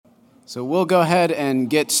So we'll go ahead and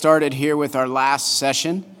get started here with our last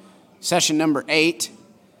session, session number 8.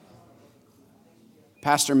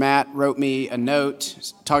 Pastor Matt wrote me a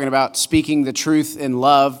note talking about speaking the truth in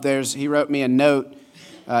love. He wrote me a note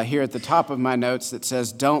here at the top of my notes that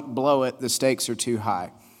says, "Don't blow it, the stakes are too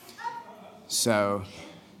high." So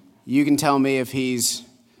you can tell me if he's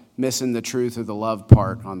missing the truth or the love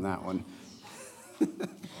part on that one.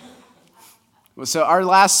 So our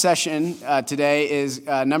last session today is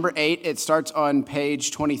number 8. It starts on page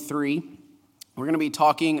 23. We're going to be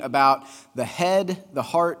talking about the head, the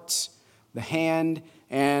heart, the hand,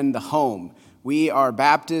 and the home. We are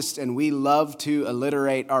Baptists, and we love to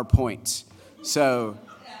alliterate our points. So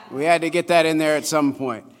we had to get that in there at some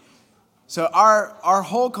point. So our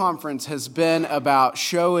whole conference has been about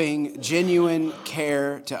showing genuine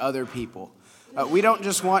care to other people. We don't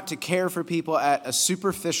just want to care for people at a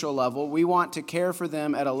superficial level. We want to care for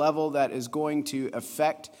them at a level that is going to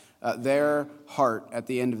affect their heart at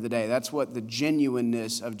the end of the day. That's what the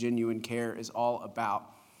genuineness of genuine care is all about.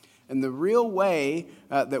 And the real way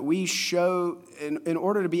that we show, in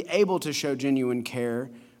order to be able to show genuine care,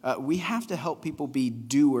 we have to help people be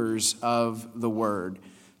doers of the word.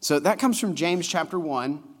 So that comes from James chapter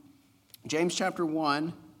 1. James chapter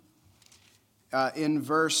 1, in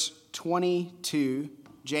verse 22,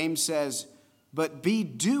 James says, "But be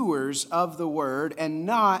doers of the word and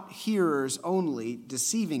not hearers only,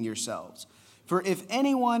 deceiving yourselves. For if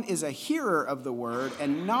anyone is a hearer of the word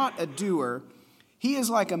and not a doer, he is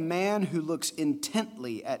like a man who looks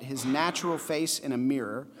intently at his natural face in a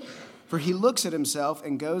mirror. For he looks at himself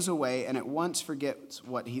and goes away and at once forgets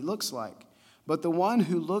what he looks like. But the one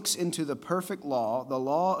who looks into the perfect law, the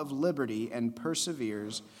law of liberty, and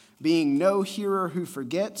perseveres, being no hearer who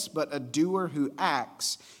forgets, but a doer who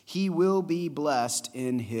acts, he will be blessed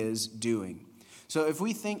in his doing." So if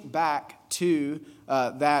we think back to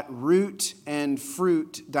that root and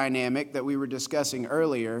fruit dynamic that we were discussing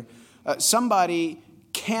earlier, somebody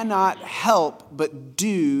cannot help but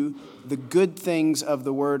do the good things of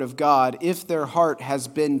the Word of God if their heart has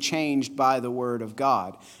been changed by the Word of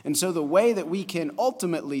God. And so the way that we can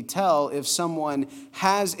ultimately tell if someone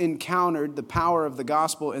has encountered the power of the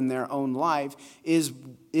gospel in their own life is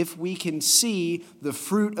if we can see the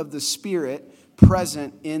fruit of the Spirit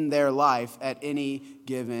present in their life at any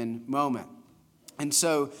given moment. And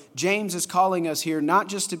so James is calling us here not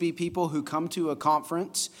just to be people who come to a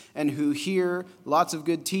conference and who hear lots of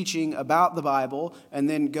good teaching about the Bible and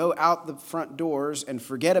then go out the front doors and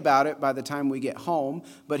forget about it by the time we get home,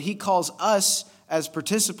 but he calls us as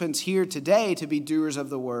participants here today to be doers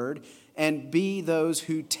of the word and be those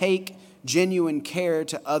who take genuine care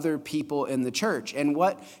to other people in the church. And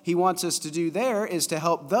what he wants us to do there is to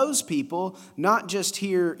help those people not just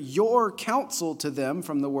hear your counsel to them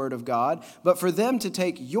from the Word of God, but for them to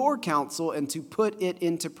take your counsel and to put it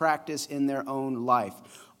into practice in their own life.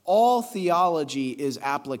 All theology is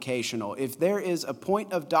applicational. If there is a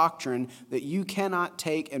point of doctrine that you cannot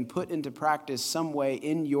take and put into practice some way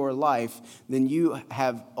in your life, then you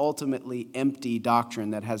have ultimately empty doctrine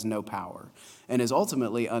that has no power and is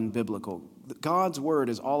ultimately unbiblical. God's word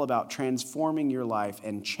is all about transforming your life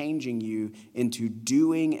and changing you into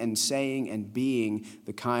doing and saying and being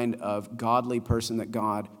the kind of godly person that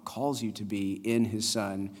God calls you to be in his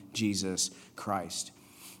Son, Jesus Christ.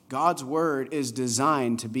 God's word is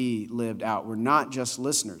designed to be lived out. We're not just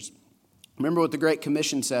listeners. Remember what the Great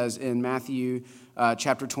Commission says in Matthew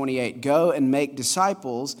chapter 28. "Go and make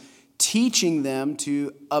disciples, teaching them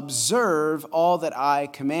to observe all that I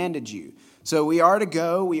commanded you." So we are to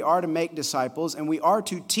go, we are to make disciples, and we are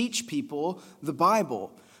to teach people the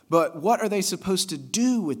Bible. But what are they supposed to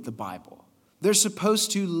do with the Bible? They're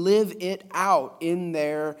supposed to live it out in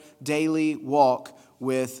their daily walk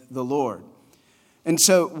with the Lord. And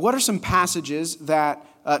so what are some passages that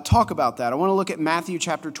talk about that? I want to look at Matthew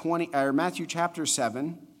chapter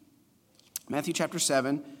 7,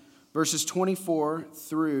 verses 24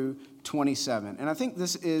 through 27. And I think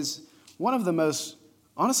this is one of the most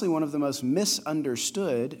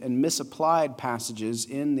misunderstood and misapplied passages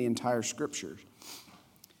in the entire Scripture.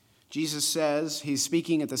 Jesus says, he's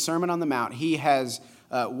speaking at the Sermon on the Mount. He has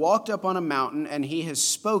walked up on a mountain and he has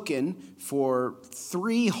spoken for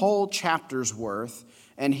 3 whole chapters worth,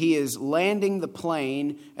 and he is landing the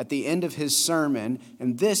plane at the end of his sermon,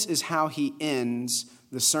 and this is how he ends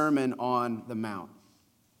the Sermon on the Mount.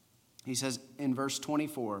 He says in verse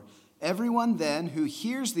 24, "Everyone then who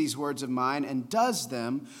hears these words of mine and does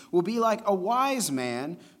them will be like a wise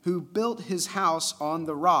man who built his house on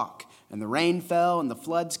the rock. And the rain fell and the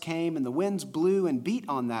floods came and the winds blew and beat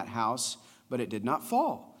on that house, but it did not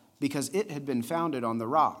fall because it had been founded on the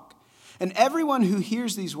rock. And everyone who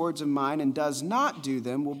hears these words of mine and does not do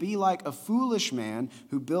them will be like a foolish man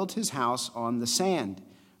who built his house on the sand.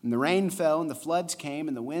 And the rain fell, and the floods came,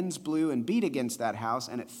 and the winds blew and beat against that house,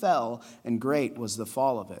 and it fell, and great was the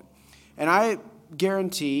fall of it. And I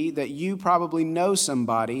guarantee that you probably know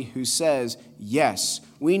somebody who says, yes,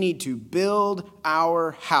 we need to build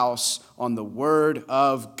our house on the word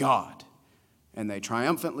of God. And they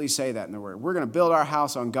triumphantly say that in their word. We're going to build our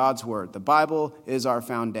house on God's word. The Bible is our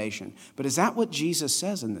foundation. But is that what Jesus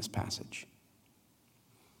says in this passage?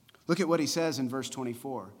 Look at what he says in verse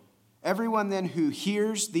 24. Everyone then who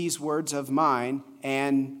hears these words of mine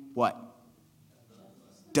and what?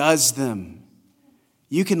 Does them.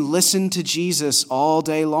 You can listen to Jesus all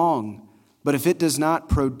day long, but if it does not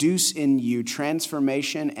produce in you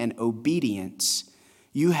transformation and obedience,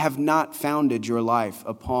 you have not founded your life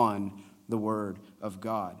upon the word of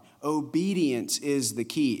God. Obedience is the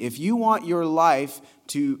key. If you want your life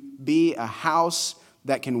to be a house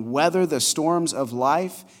that can weather the storms of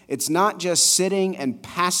life, it's not just sitting and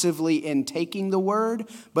passively intaking the word,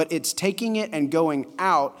 but it's taking it and going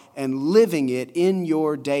out and living it in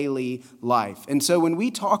your daily life. And so when we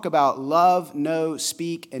talk about love, know,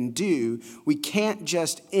 speak, and do, we can't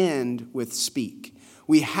just end with speak.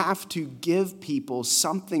 We have to give people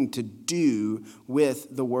something to do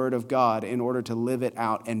with the word of God in order to live it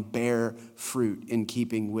out and bear fruit in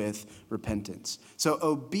keeping with repentance. So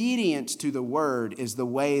obedience to the word is the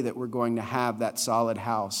way that we're going to have that solid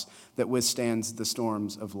house that withstands the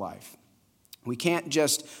storms of life. We can't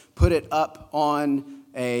just put it up on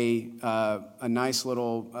a nice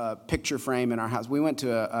little picture frame in our house. We went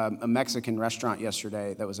to a Mexican restaurant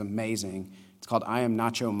yesterday that was amazing. It's called I Am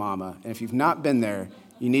Nacho Mama. And if you've not been there,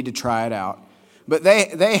 you need to try it out. But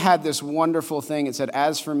they had this wonderful thing. It said,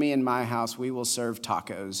 as for me and my house, we will serve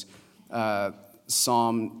tacos,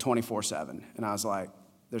 Psalm 24:7. And I was like,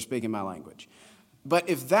 they're speaking my language. But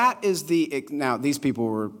if that is now these people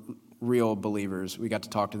were real believers. We got to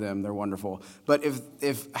talk to them. They're wonderful. But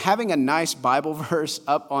if having a nice Bible verse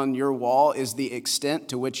up on your wall is the extent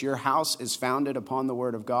to which your house is founded upon the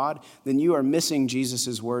word of God, then you are missing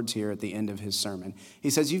Jesus' words here at the end of his sermon. He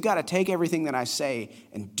says, you've got to take everything that I say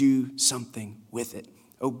and do something with it.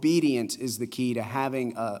 Obedience is the key to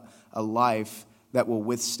having a life that will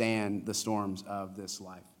withstand the storms of this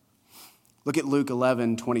life. Look at Luke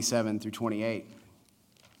 11:27 through 28.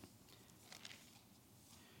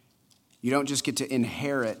 You don't just get to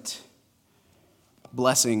inherit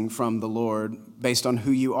blessing from the Lord based on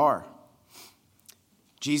who you are.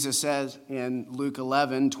 Jesus says in Luke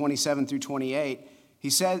 11:27 through 28, he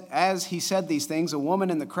said, as he said these things, a woman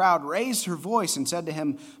in the crowd raised her voice and said to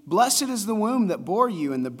him, blessed is the womb that bore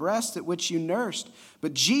you and the breast at which you nursed.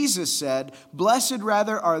 But Jesus said, blessed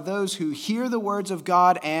rather are those who hear the words of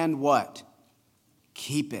God and what?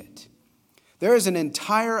 Keep it. There is an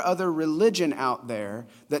entire other religion out there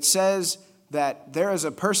that says that there is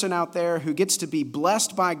a person out there who gets to be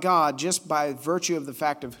blessed by God just by virtue of the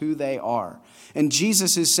fact of who they are. And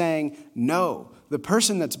Jesus is saying, no, the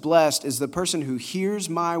person that's blessed is the person who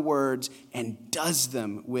hears my words and does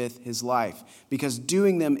them with his life, because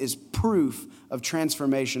doing them is proof of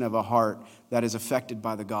transformation of a heart that is affected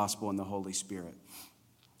by the gospel and the Holy Spirit.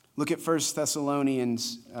 Look at 1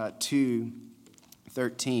 Thessalonians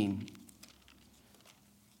 2:13.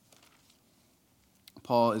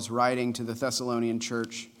 Paul is writing to the Thessalonian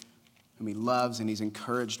church whom he loves and he's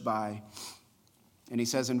encouraged by. And he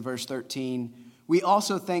says in verse 13, we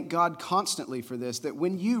also thank God constantly for this, that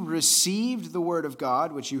when you received the word of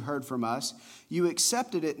God, which you heard from us, you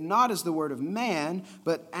accepted it not as the word of man,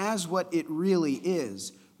 but as what it really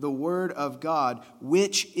is, the word of God,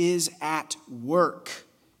 which is at work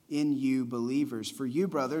in you believers. For you,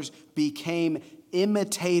 brothers, became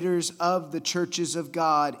imitators of the churches of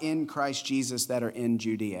God in Christ Jesus that are in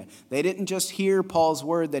Judea. They didn't just hear Paul's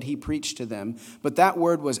word that he preached to them, but that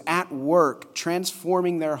word was at work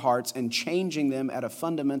transforming their hearts and changing them at a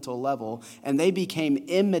fundamental level, and they became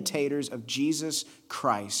imitators of Jesus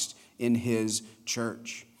Christ in his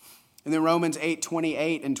church. And then Romans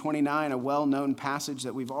 8:28 and 29, a well-known passage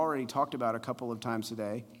that we've already talked about a couple of times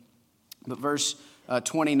today. But verse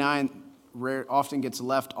 29 often gets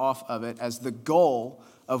left off of it as the goal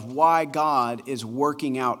of why God is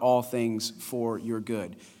working out all things for your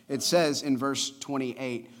good. It says in verse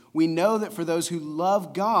 28, we know that for those who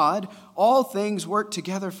love God, all things work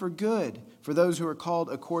together for good, for those who are called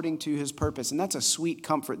according to his purpose. And that's a sweet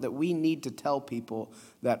comfort that we need to tell people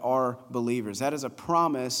that are believers. That is a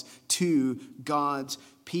promise to God's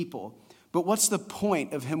people. But what's the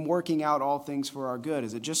point of him working out all things for our good?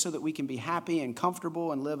 Is it just so that we can be happy and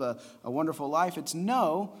comfortable and live a wonderful life? It's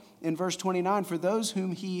no. In verse 29, for those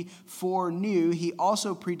whom he foreknew, he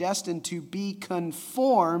also predestined to be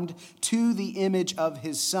conformed to the image of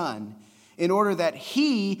his Son, in order that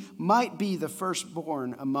he might be the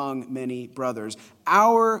firstborn among many brothers.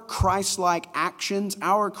 Our Christ-like actions,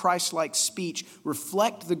 our Christ-like speech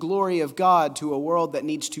reflect the glory of God to a world that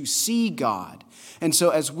needs to see God. And so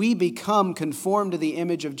as we become conformed to the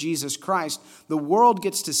image of Jesus Christ, the world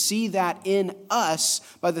gets to see that in us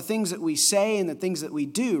by the things that we say and the things that we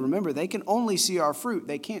do. Remember, they can only see our fruit.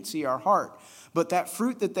 They can't see our heart. But that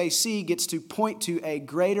fruit that they see gets to point to a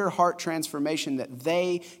greater heart transformation that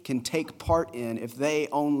they can take part in if they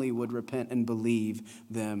only would repent and believe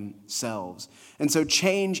themselves. And so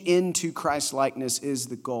change into Christ-likeness is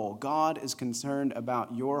the goal. God is concerned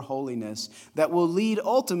about your holiness that will lead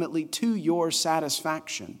ultimately to your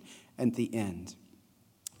satisfaction at the end.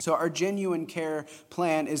 So our genuine care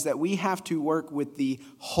plan is that we have to work with the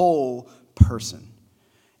whole person.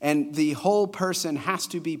 And the whole person has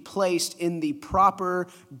to be placed in the proper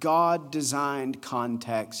God-designed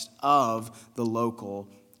context of the local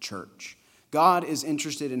church. God is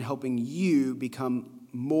interested in helping you become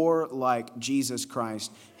more like Jesus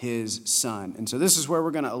Christ, his Son. And so this is where we're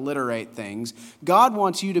going to alliterate things. God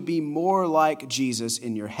wants you to be more like Jesus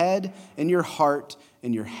in your head, in your heart,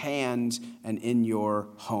 in your hands, and in your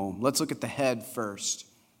home. Let's look at the head first.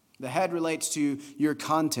 The head relates to your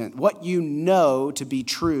content, what you know to be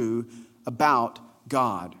true about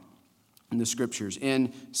God in the Scriptures.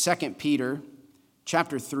 In 2 Peter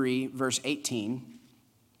chapter 3, verse 18,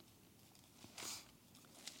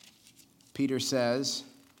 Peter says,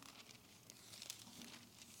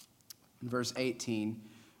 in verse 18,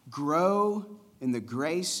 grow in the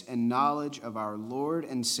grace and knowledge of our Lord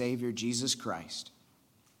and Savior Jesus Christ.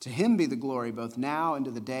 To him be the glory both now and to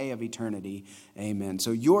the day of eternity. Amen. So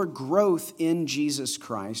your growth in Jesus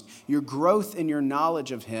Christ, your growth in your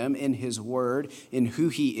knowledge of him, in his word, in who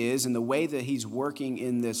he is, in the way that he's working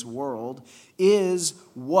in this world, is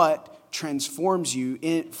what transforms you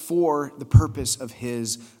for the purpose of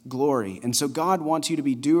his glory. And so God wants you to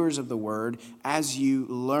be doers of the word as you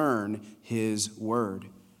learn his word.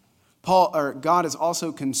 God is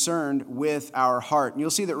also concerned with our heart. And you'll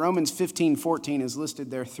see that Romans 15:14 is listed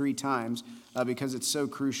there 3 times because it's so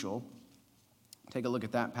crucial. Take a look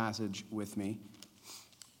at that passage with me.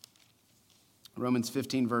 Romans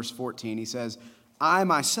 15, verse 14, he says, I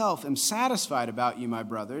myself am satisfied about you, my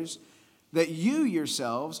brothers, that you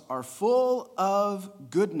yourselves are full of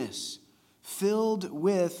goodness, filled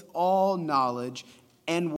with all knowledge,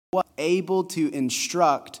 and able to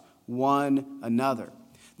instruct one another.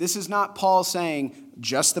 This is not Paul saying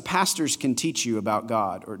just the pastors can teach you about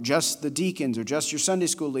God, or just the deacons, or just your Sunday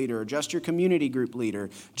school leader, or just your community group leader,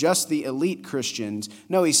 just the elite Christians.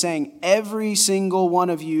 No, he's saying every single one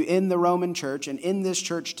of you in the Roman church and in this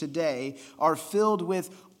church today are filled with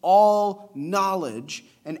all knowledge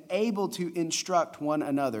and able to instruct one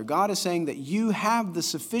another. God is saying that you have the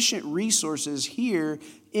sufficient resources here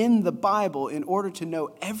in the Bible in order to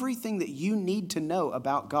know everything that you need to know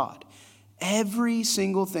about God. Every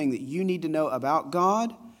single thing that you need to know about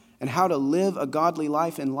God and how to live a godly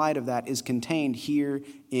life in light of that is contained here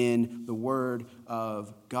in the Word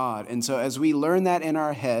of God. And so as we learn that in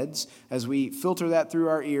our heads, as we filter that through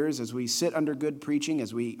our ears, as we sit under good preaching,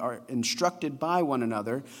 as we are instructed by one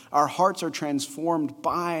another, our hearts are transformed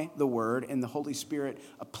by the Word and the Holy Spirit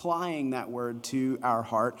applying that Word to our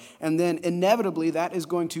heart. And then inevitably that is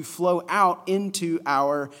going to flow out into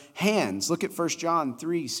our hands. Look at 1 John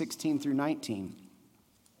 3:16 through 19.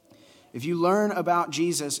 If you learn about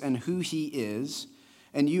Jesus and who he is,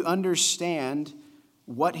 and you understand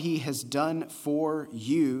what he has done for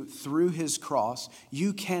you through his cross,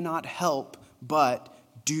 you cannot help but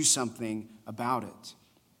do something about it.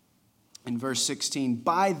 In verse 16,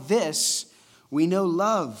 by this we know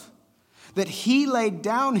love, that he laid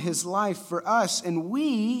down his life for us, and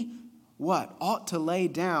we ought to lay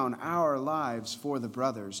down our lives for the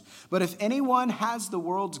brothers. But if anyone has the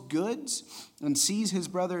world's goods and sees his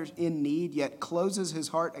brother in need, yet closes his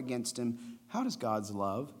heart against him, how does God's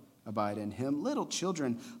love abide in him? Little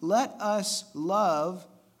children, let us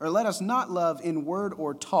not love in word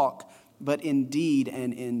or talk, but in deed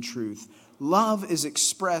and in truth. Love is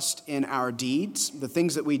expressed in our deeds, the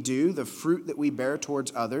things that we do, the fruit that we bear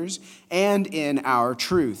towards others, and in our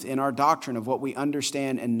truth, in our doctrine of what we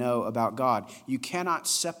understand and know about God. You cannot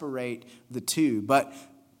separate the two. But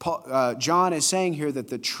John is saying here that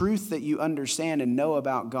the truth that you understand and know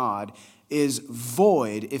about God is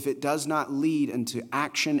void if it does not lead into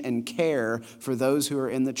action and care for those who are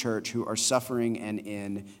in the church who are suffering and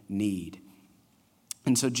in need.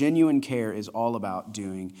 And so genuine care is all about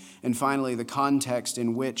doing. And finally, the context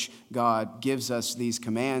in which God gives us these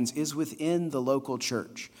commands is within the local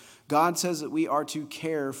church. God says that we are to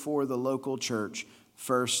care for the local church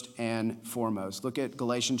first and foremost. Look at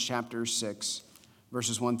Galatians chapter 6,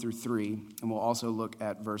 verses 1 through 3, and we'll also look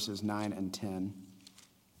at verses 9 and 10.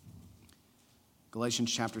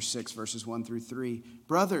 Galatians chapter 6, verses 1 through 3.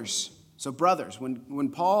 Brothers, when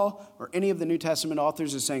Paul or any of the New Testament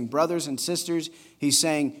authors is saying brothers and sisters, he's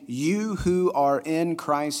saying you who are in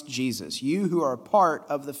Christ Jesus, you who are part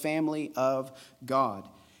of the family of God.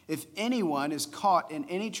 If anyone is caught in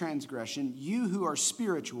any transgression, you who are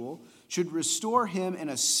spiritual should restore him in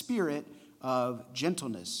a spirit of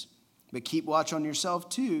gentleness. But keep watch on yourself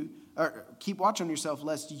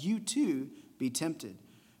lest you too be tempted.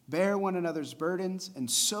 Bear one another's burdens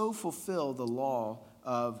and so fulfill the law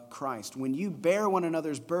of Christ. When you bear one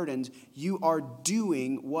another's burdens, you are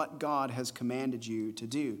doing what God has commanded you to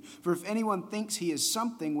do. For if anyone thinks he is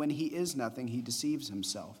something when he is nothing, he deceives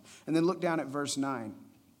himself. And then look down at verse 9.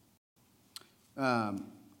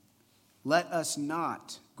 Let us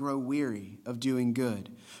not grow weary of doing good,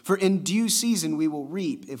 for in due season we will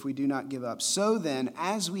reap if we do not give up. So then,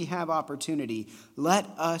 as we have opportunity, let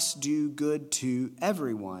us do good to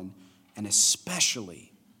everyone, and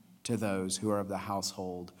especially to those who are of the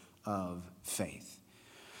household of faith.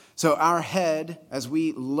 So our head, as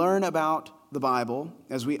we learn about the Bible,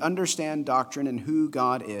 as we understand doctrine and who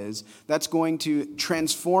God is, that's going to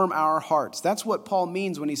transform our hearts. That's what Paul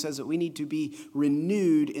means when he says that we need to be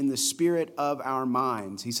renewed in the spirit of our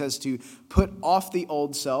minds. He says to put off the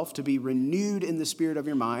old self, to be renewed in the spirit of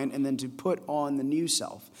your mind, and then to put on the new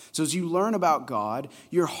self. So as you learn about God,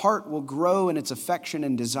 your heart will grow in its affection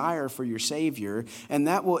and desire for your Savior, and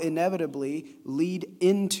that will inevitably lead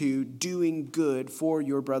into doing good for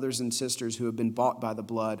your brothers and sisters who have been bought by the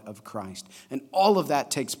blood of Christ. And all of that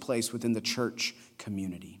takes place within the church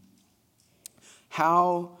community.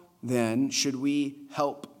 How then should we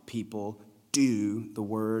help people do the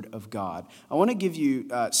Word of God? I want to give you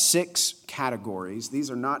 6 categories. These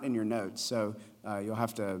are not in your notes, so you'll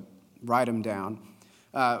have to write them down.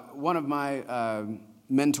 One of my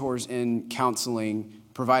mentors in counseling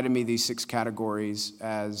provided me these 6 categories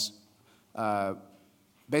as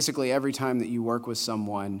basically every time that you work with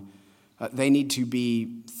someone, they need to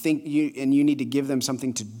and you need to give them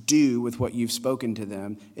something to do with what you've spoken to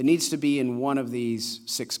them. It needs to be in one of these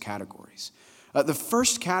 6 categories. The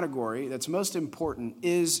first category that's most important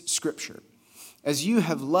is Scripture. As you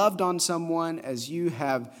have loved on someone, as you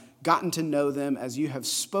have gotten to know them, as you have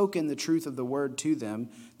spoken the truth of the word to them,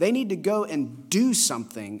 they need to go and do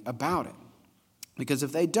something about it. Because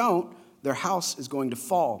if they don't, their house is going to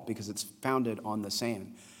fall because it's founded on the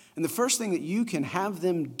sand. And the first thing that you can have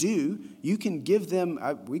them do, you can give them,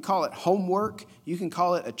 we call it homework, you can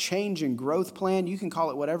call it a change and growth plan, you can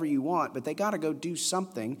call it whatever you want, but they got to go do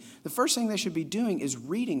something. The first thing they should be doing is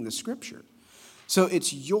reading the Scripture. So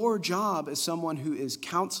it's your job as someone who is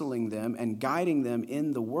counseling them and guiding them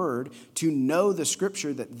in the Word to know the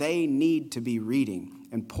Scripture that they need to be reading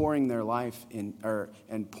and pouring their life in,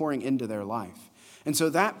 and pouring into their life. And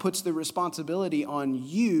so that puts the responsibility on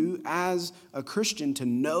you as a Christian to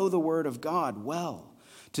know the Word of God well,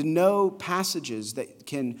 to know passages that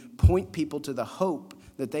can point people to the hope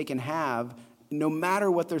that they can have no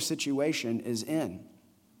matter what their situation is in.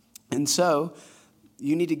 And so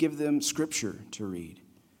you need to give them Scripture to read.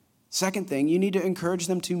 Second thing, you need to encourage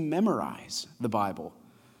them to memorize the Bible.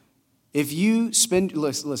 If you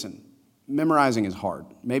listen, memorizing is hard.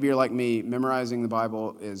 Maybe you're like me, memorizing the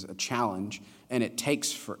Bible is a challenge, and it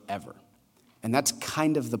takes forever. And that's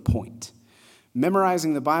kind of the point.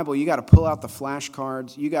 Memorizing the Bible, you got to pull out the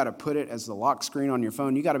flashcards. You got to put it as the lock screen on your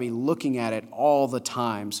phone. You got to be looking at it all the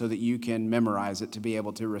time so that you can memorize it to be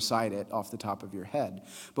able to recite it off the top of your head.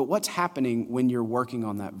 But what's happening when you're working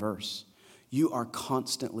on that verse? You are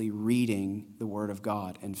constantly reading the Word of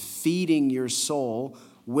God and feeding your soul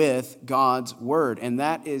with God's Word. And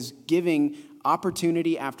that is giving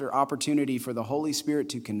opportunity after opportunity for the Holy Spirit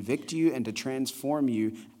to convict you and to transform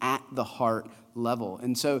you at the heart level.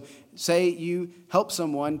 And so say you help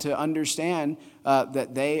someone to understand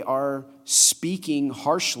that they are speaking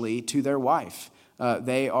harshly to their wife.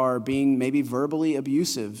 They are being maybe verbally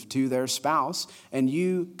abusive to their spouse, and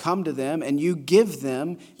you come to them and you give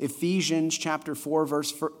them Ephesians chapter 4,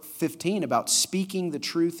 verse 15 about speaking the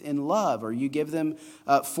truth in love, or you give them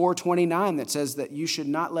 4:29 that says that you should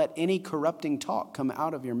not let any corrupting talk come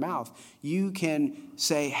out of your mouth. You can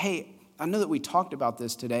say, hey, I know that we talked about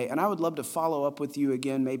this today, and I would love to follow up with you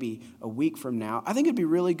again maybe a week from now. I think it'd be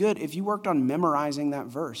really good if you worked on memorizing that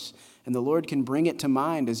verse, and the Lord can bring it to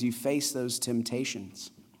mind as you face those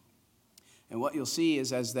temptations. And what you'll see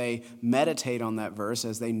is as they meditate on that verse,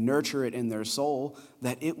 as they nurture it in their soul,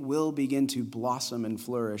 that it will begin to blossom and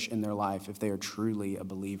flourish in their life if they are truly a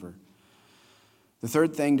believer. The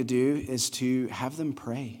third thing to do is to have them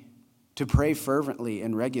pray, to pray fervently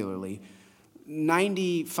and regularly.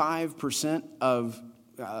 95%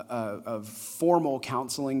 of formal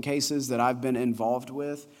counseling cases that I've been involved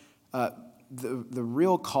with, the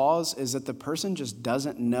real cause is that the person just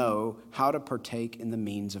doesn't know how to partake in the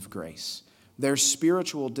means of grace. Their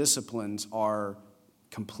spiritual disciplines are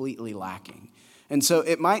completely lacking. And so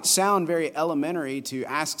it might sound very elementary to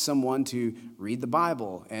ask someone to read the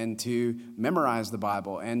Bible and to memorize the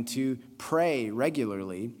Bible and to pray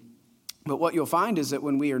regularly. But what you'll find is that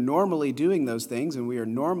when we are normally doing those things and we are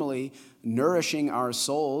normally nourishing our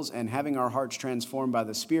souls and having our hearts transformed by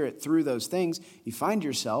the Spirit through those things, you find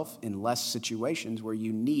yourself in less situations where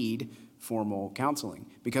you need formal counseling.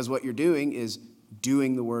 Because what you're doing is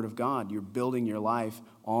doing the Word of God. You're building your life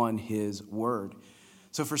on His Word.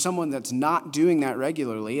 So for someone that's not doing that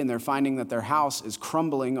regularly and they're finding that their house is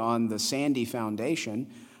crumbling on the sandy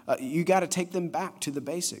foundation, you got to take them back to the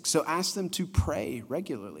basics. So ask them to pray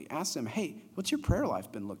regularly. Ask them, hey, what's your prayer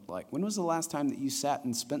life been looked like? When was the last time that you sat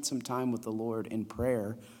and spent some time with the Lord in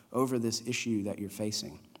prayer over this issue that you're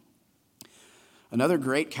facing? Another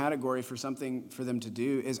great category for something for them to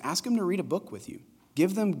do is ask them to read a book with you.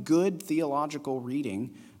 Give them good theological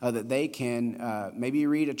reading that they can maybe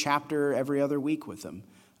read a chapter every other week with them.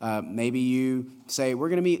 Maybe you say, we're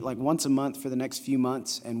going to meet like once a month for the next few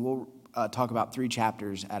months, and we'll talk about 3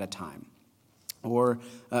 chapters at a time. Or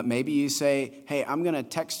maybe you say, hey, I'm going to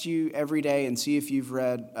text you every day and see if you've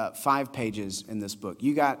read 5 pages in this book.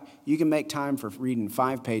 You can make time for reading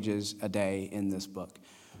 5 pages a day in this book.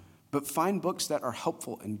 But find books that are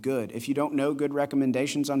helpful and good. If you don't know good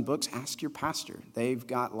recommendations on books, ask your pastor. They've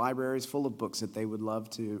got libraries full of books that they would love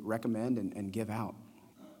to recommend and give out.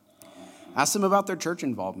 Ask them about their church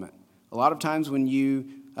involvement. A lot of times when you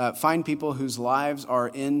find people whose lives are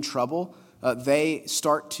in trouble, they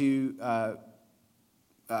start to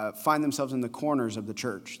find themselves in the corners of the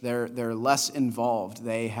church. They're less involved.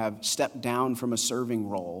 They have stepped down from a serving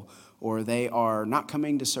role, or they are not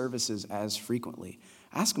coming to services as frequently.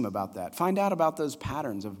 Ask them about that. Find out about those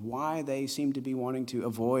patterns of why they seem to be wanting to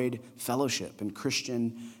avoid fellowship and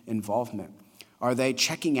Christian involvement. Are they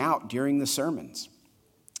checking out during the sermons?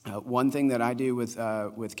 One thing that I do with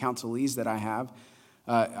counselees that I have,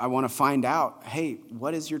 I want to find out, hey,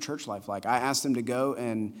 what is your church life like? I ask them to go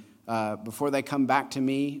and before they come back to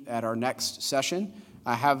me at our next session,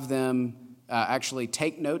 I have them actually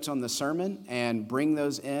take notes on the sermon and bring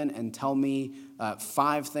those in and tell me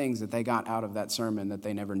 5 things that they got out of that sermon that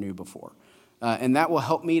they never knew before. And that will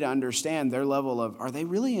help me to understand their level of, are they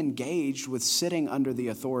really engaged with sitting under the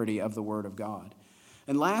authority of the Word of God?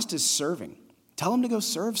 And last is serving. Tell them to go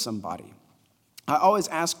serve somebody. I always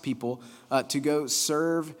ask people to go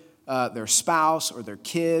serve their spouse or their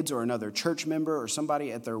kids or another church member or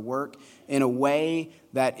somebody at their work in a way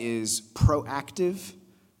that is proactive,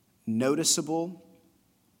 noticeable,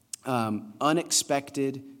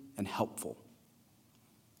 unexpected, and helpful.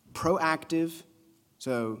 Proactive,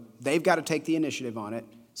 so they've got to take the initiative on it.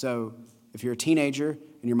 So if you're a teenager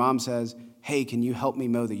and your mom says, hey, can you help me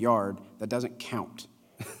mow the yard? That doesn't count.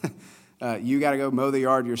 You got to go mow the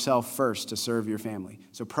yard yourself first to serve your family.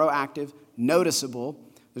 So proactive, noticeable.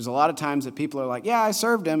 There's a lot of times that people are like, yeah, I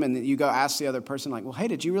served him. And then you go ask the other person like, well, hey,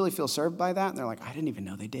 did you really feel served by that? And they're like, I didn't even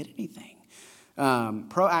know they did anything.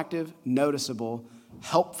 Proactive, noticeable,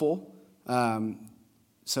 helpful.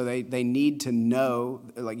 So they need to know,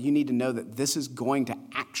 like you need to know that this is going to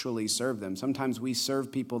actually serve them. Sometimes we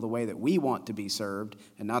serve people the way that we want to be served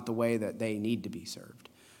and not the way that they need to be served.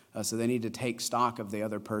 So they need to take stock of the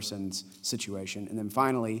other person's situation. And then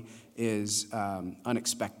finally is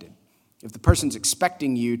unexpected. If the person's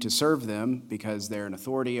expecting you to serve them because they're an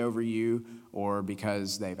authority over you or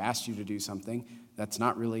because they've asked you to do something, that's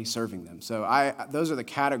not really serving them. So those are the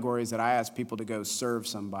categories that I ask people to go serve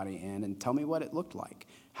somebody in and tell me what it looked like.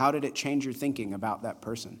 How did it change your thinking about that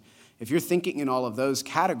person? If you're thinking in all of those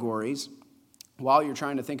categories while you're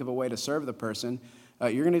trying to think of a way to serve the person,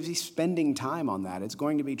 you're going to be spending time on that. It's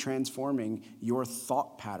going to be transforming your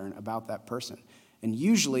thought pattern about that person. And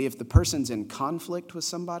usually if the person's in conflict with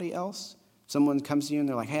somebody else, someone comes to you and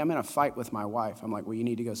they're like, hey, I'm in a fight with my wife. I'm like, well, you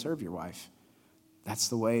need to go serve your wife. That's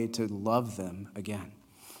the way to love them again.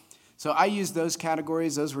 So I use those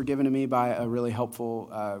categories. Those were given to me by a really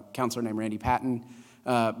helpful counselor named Randy Patton.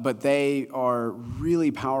 but they are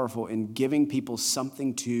really powerful in giving people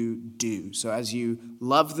something to do. So as you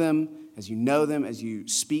love them, as you know them, as you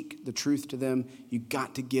speak the truth to them, you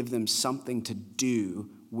got to give them something to do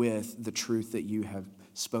with the truth that you have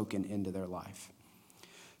spoken into their life.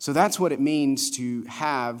 So that's what it means to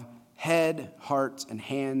have head, hearts, and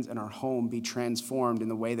hands in our home be transformed in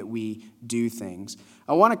the way that we do things.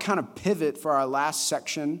 I want to kind of pivot for our last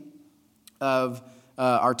section of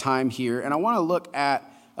our time here, and I want to look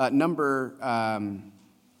at number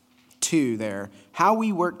 2 there, how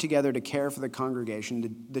we work together to care for the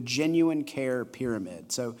congregation, the genuine care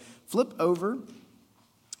pyramid. So flip over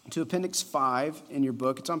to Appendix 5 in your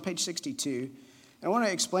book. It's on page 62. And I want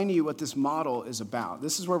to explain to you what this model is about.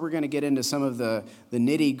 This is where we're going to get into some of the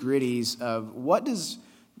nitty-gritties of what does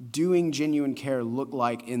doing genuine care look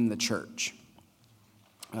like in the church.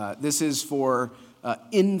 This is for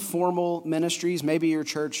informal ministries. Maybe your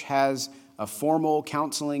church has a formal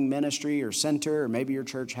counseling ministry or center, or maybe your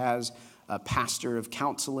church has a pastor of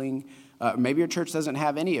counseling. Maybe your church doesn't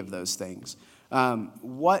have any of those things.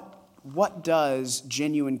 What does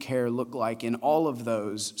genuine care look like in all of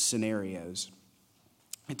those scenarios?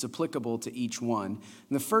 It's applicable to each one. And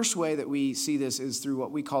the first way that we see this is through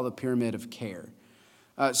what we call the pyramid of care.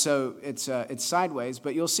 So it's sideways,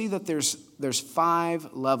 but you'll see that there's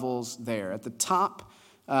 5 levels there. At the top,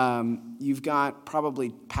 you've got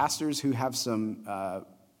probably pastors who have a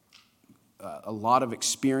lot of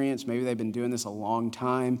experience. Maybe they've been doing this a long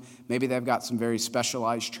time. Maybe they've got some very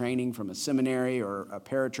specialized training from a seminary or a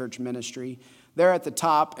parachurch ministry. They're at the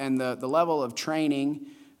top, and the level of training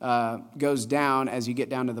goes down as you get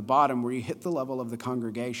down to the bottom, where you hit the level of the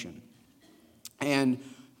congregation. And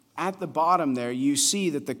at the bottom there, you see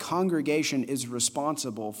that the congregation is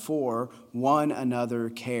responsible for one another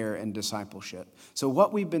care and discipleship. So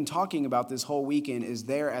what we've been talking about this whole weekend is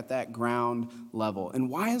there at that ground level. And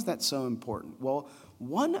why is that so important? Well,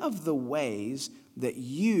 one of the ways that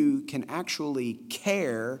you can actually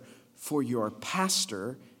care for your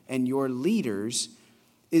pastor and your leaders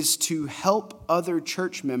is to help other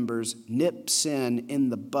church members nip sin in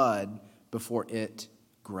the bud before it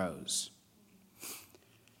grows.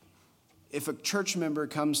 If a church member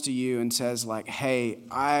comes to you and says like, hey,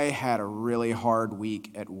 I had a really hard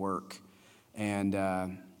week at work and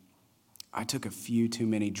I took a few too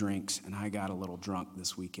many drinks and I got a little drunk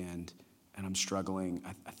this weekend and I'm struggling,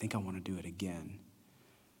 I think I want to do it again.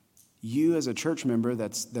 You as a church member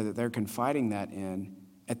that they're confiding that in,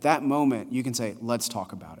 at that moment you can say, let's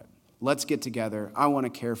talk about it. Let's get together. I want to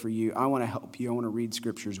care for you. I want to help you. I want to read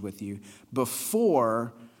scriptures with you.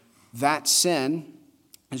 Before that sin,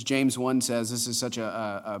 as James 1 says, this is such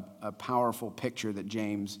a powerful picture that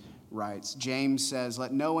James writes. James says,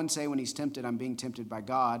 let no one say when he's tempted, I'm being tempted by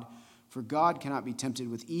God. For God cannot be tempted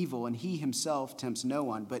with evil, and he himself tempts no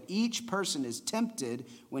one. But each person is tempted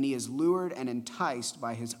when he is lured and enticed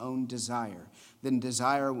by his own desire. Then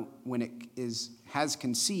desire, when it has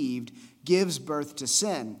conceived, gives birth to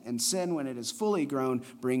sin. And sin, when it is fully grown,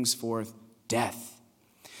 brings forth death.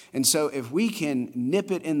 And so if we can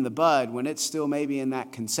nip it in the bud when it's still maybe in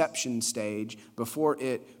that conception stage before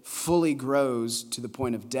it fully grows to the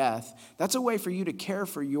point of death, that's a way for you to care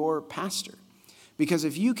for your pastor. Because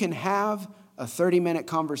if you can have a 30-minute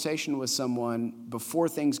conversation with someone before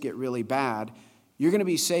things get really bad, you're going to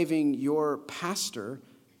be saving your pastor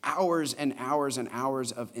hours and hours and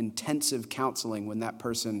hours of intensive counseling when that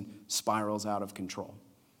person spirals out of control.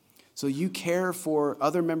 So you care for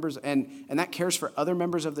other members, and that cares for other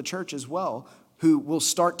members of the church as well, who will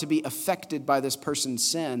start to be affected by this person's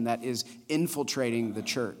sin that is infiltrating the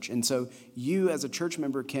church. And so you as a church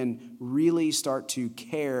member can really start to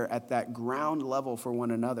care at that ground level for one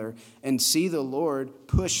another and see the Lord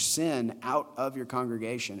push sin out of your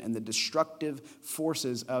congregation and the destructive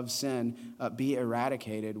forces of sin be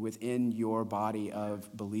eradicated within your body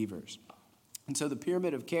of believers. And so the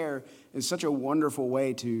pyramid of care is such a wonderful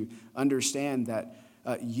way to understand that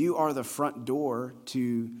you are the front door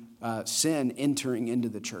to sin entering into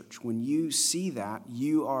the church. When you see that,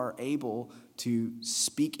 you are able to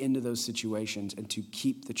speak into those situations and to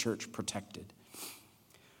keep the church protected.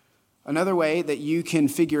 Another way that you can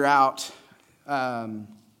figure out, you're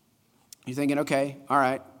thinking, okay, all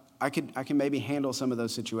right, I can maybe handle some of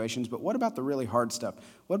those situations, but what about the really hard stuff?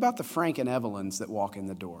 What about the Frank and Evelyns that walk in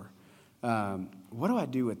the door? What do I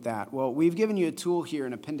do with that? Well, we've given you a tool here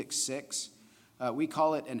in Appendix 6. We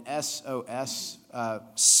call it an SOS,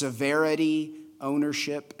 severity,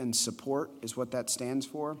 ownership, and support is what that stands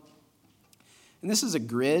for. And this is a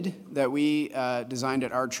grid that we designed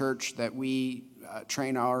at our church that we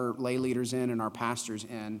train our lay leaders in and our pastors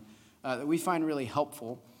in that we find really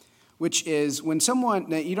helpful. which is when someone,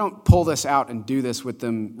 now you don't pull this out and do this with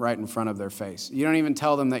them right in front of their face. You don't even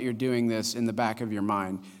tell them that you're doing this in the back of your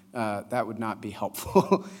mind. That would not be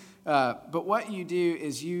helpful. But what you do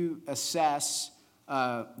is you assess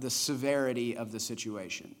the severity of the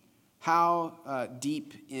situation. How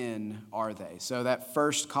deep in are they? So that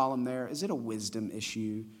first column there, is it a wisdom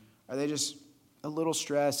issue? Are they just a little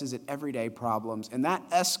stressed? Is it everyday problems? And that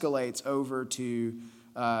escalates over to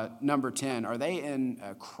number 10. Are they in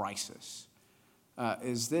a crisis?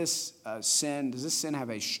 Is this sin? Does this sin have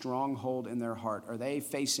a stronghold in their heart? Are they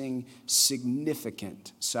facing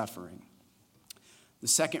significant suffering? The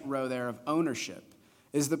second row there of ownership.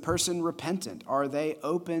 Is the person repentant? Are they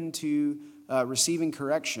open to receiving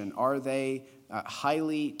correction? Are they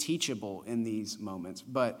highly teachable in these moments?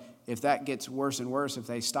 But if that gets worse and worse, if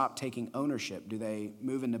they stop taking ownership, do they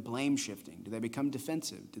move into blame shifting? Do they become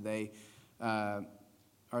defensive?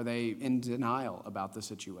 Are they in denial about the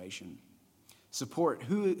situation? Support.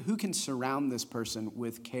 Who can surround this person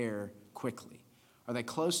with care quickly? Are they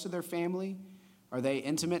close to their family? Are they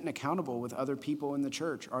intimate and accountable with other people in the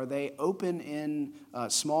church? Are they open in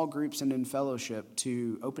small groups and in fellowship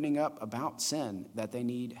to opening up about sin that they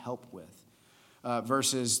need help with?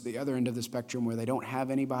 Versus the other end of the spectrum where they don't have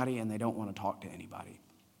anybody and they don't want to talk to anybody.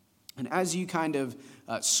 And as you kind of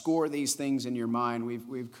score these things in your mind,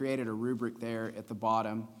 we've created a rubric there at the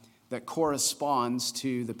bottom that corresponds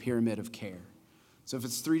to the pyramid of care. So if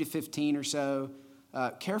it's 3 to 15 or so,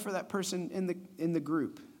 care for that person in the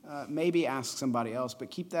group. Maybe ask somebody else, but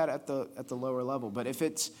keep that at the lower level. But if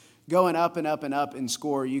it's going up and up and up in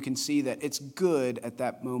score, you can see that it's good at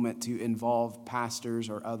that moment to involve pastors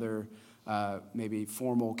or other maybe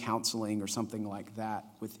formal counseling or something like that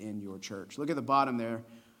within your church. Look at the bottom there.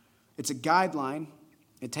 It's a guideline.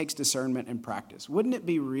 It takes discernment and practice. Wouldn't it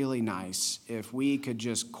be really nice if we could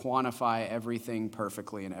just quantify everything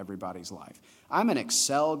perfectly in everybody's life? I'm an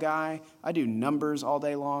Excel guy. I do numbers all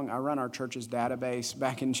day long. I run our church's database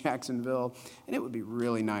back in Jacksonville, and it would be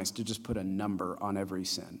really nice to just put a number on every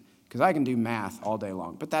sin because I can do math all day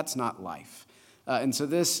long, but that's not life. And so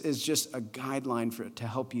this is just a guideline to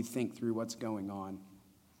help you think through what's going on.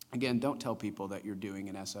 Again, don't tell people that you're doing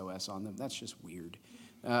an SOS on them. That's just weird.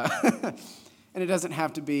 And it doesn't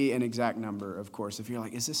have to be an exact number, of course. If you're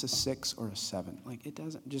like, is this a 6 or a 7? Like, it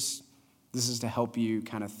doesn't. Just this is to help you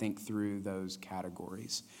kind of think through those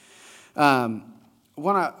categories. I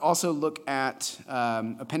want to also look at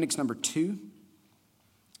appendix number 2,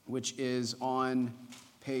 which is on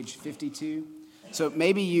page 52. So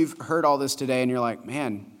maybe you've heard all this today and you're like,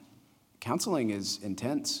 man, counseling is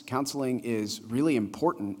intense. Counseling is really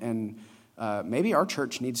important. And maybe our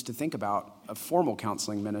church needs to think about a formal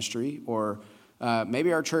counseling ministry, or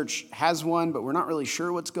maybe our church has one, but we're not really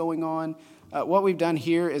sure what's going on. What we've done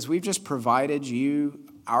here is we've just provided you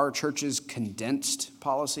our church's condensed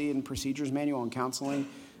policy and procedures manual on counseling.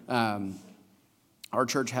 Our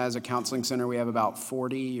church has a counseling center. We have about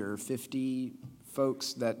 40 or 50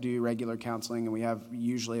 folks that do regular counseling, and we have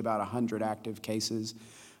usually about 100 active cases.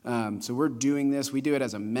 So we're doing this. We do it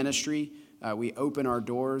as a ministry. We open our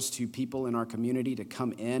doors to people in our community to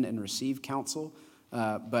come in and receive counsel.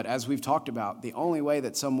 But as we've talked about, the only way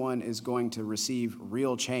that someone is going to receive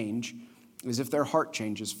real change is if their heart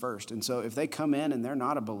changes first. And so if they come in and they're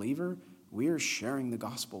not a believer, we are sharing the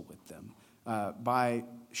gospel with them by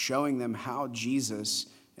showing them how Jesus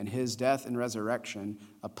and his death and resurrection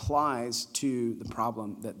applies to the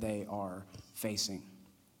problem that they are facing.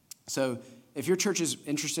 So if your church is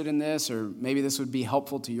interested in this, or maybe this would be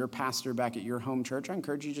helpful to your pastor back at your home church, I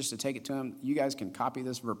encourage you just to take it to him. You guys can copy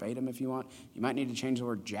this verbatim if you want. You might need to change the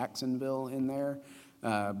word Jacksonville in there,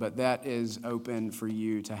 but that is open for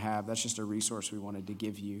you to have. That's just a resource we wanted to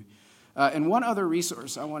give you. And one other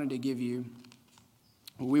resource we wanted to give you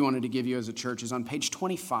as a church is on page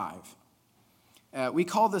 25. We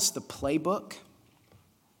call this the playbook.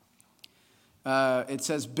 It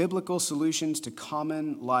says biblical solutions to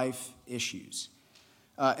common life issues.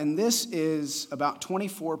 And this is about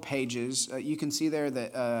 24 pages. You can see there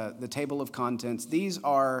the table of contents. These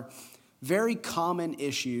are very common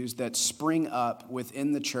issues that spring up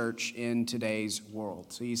within the church in today's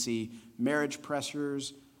world. So you see marriage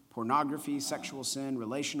pressures, pornography, sexual sin,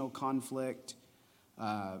 relational conflict,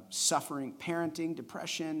 suffering, parenting,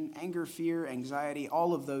 depression, anger, fear, anxiety,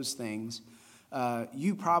 all of those things.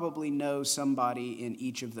 You probably know somebody in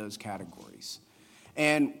each of those categories.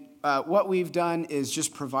 And what we've done is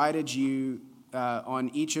just provided you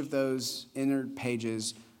on each of those inner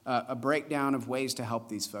pages a breakdown of ways to help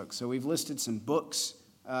these folks. So we've listed some books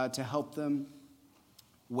to help them,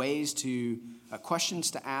 ways to,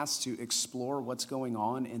 questions to ask to explore what's going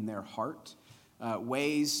on in their heart.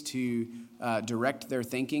 ways to direct their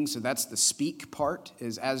thinking. So that's the speak part,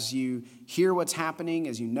 is as you hear what's happening,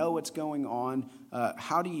 as you know what's going on,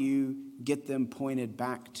 how do you get them pointed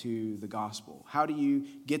back to the gospel? How do you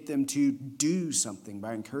get them to do something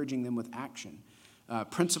by encouraging them with action?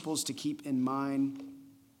 Principles to keep in mind.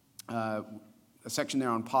 A section there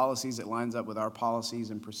on policies that lines up with our policies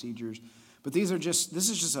and procedures. But this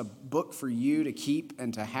is just a book for you to keep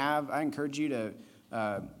and to have. I encourage you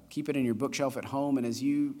to keep it in your bookshelf at home. And as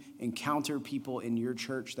you encounter people in your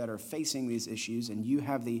church that are facing these issues and you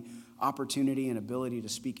have the opportunity and ability to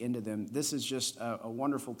speak into them, this is just a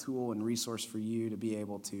wonderful tool and resource for you to be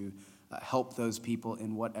able to help those people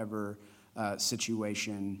in whatever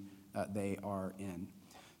situation they are in.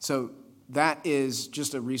 So that is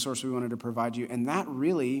just a resource we wanted to provide you. And that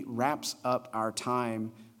really wraps up our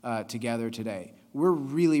time together today. We're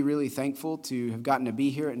really, really thankful to have gotten to be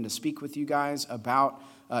here and to speak with you guys about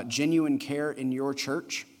genuine care in your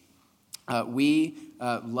church. We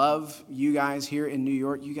love you guys here in New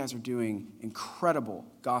York. You guys are doing incredible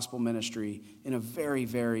gospel ministry in a very,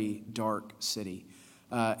 very dark city.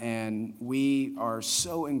 And we are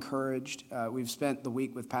so encouraged. We've spent the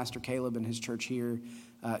week with Pastor Caleb and his church here,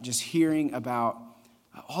 just hearing about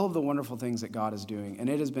all of the wonderful things that God is doing. And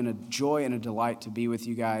it has been a joy and a delight to be with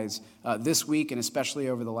you guys this week, and especially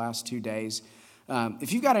over the last 2 days.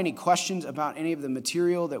 If you've got any questions about any of the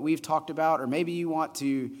material that we've talked about, or maybe you want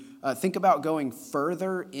to think about going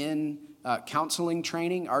further in counseling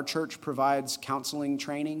training, our church provides counseling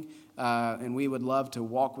training, and we would love to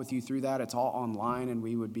walk with you through that. It's all online, and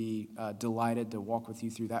we would be delighted to walk with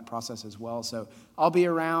you through that process as well. So I'll be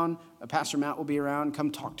around. Pastor Matt will be around. Come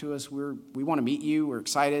talk to us. We want to meet you. We're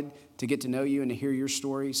excited to get to know you and to hear your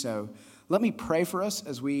story. So let me pray for us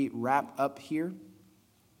as we wrap up here,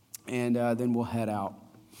 and then we'll head out.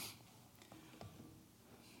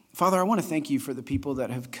 Father, I want to thank you for the people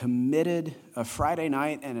that have committed a Friday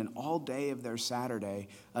night and an all day of their Saturday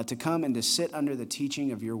to come and to sit under the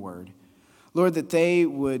teaching of your word. Lord, that they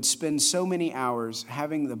would spend so many hours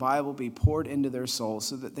having the Bible be poured into their souls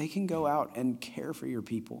so that they can go out and care for your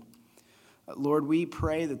people. Lord, we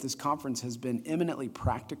pray that this conference has been eminently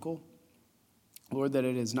practical. Lord, that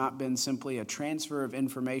it has not been simply a transfer of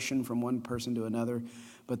information from one person to another,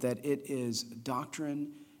 but that it is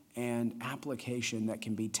doctrine and application that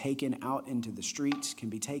can be taken out into the streets, can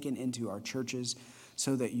be taken into our churches,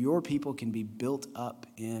 so that your people can be built up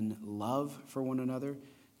in love for one another,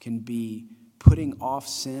 can be putting off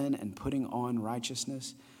sin and putting on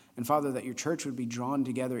righteousness. And Father, that your church would be drawn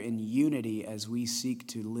together in unity as we seek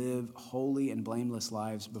to live holy and blameless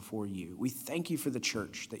lives before you. We thank you for the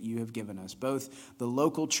church that you have given us, both the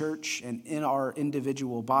local church and in our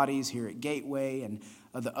individual bodies here at Gateway and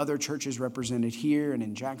the other churches represented here and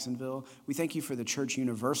in Jacksonville. We thank you for the Church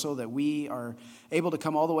Universal, that we are able to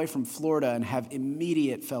come all the way from Florida and have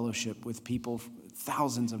immediate fellowship with people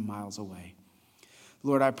thousands of miles away.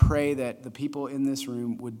 Lord, I pray that the people in this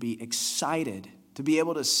room would be excited to be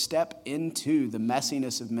able to step into the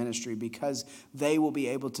messiness of ministry, because they will be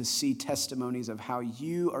able to see testimonies of how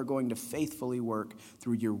you are going to faithfully work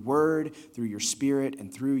through your word, through your spirit,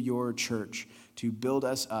 and through your church to build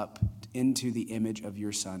us up into the image of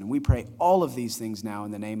your Son. And we pray all of these things now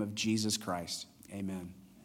in the name of Jesus Christ. Amen.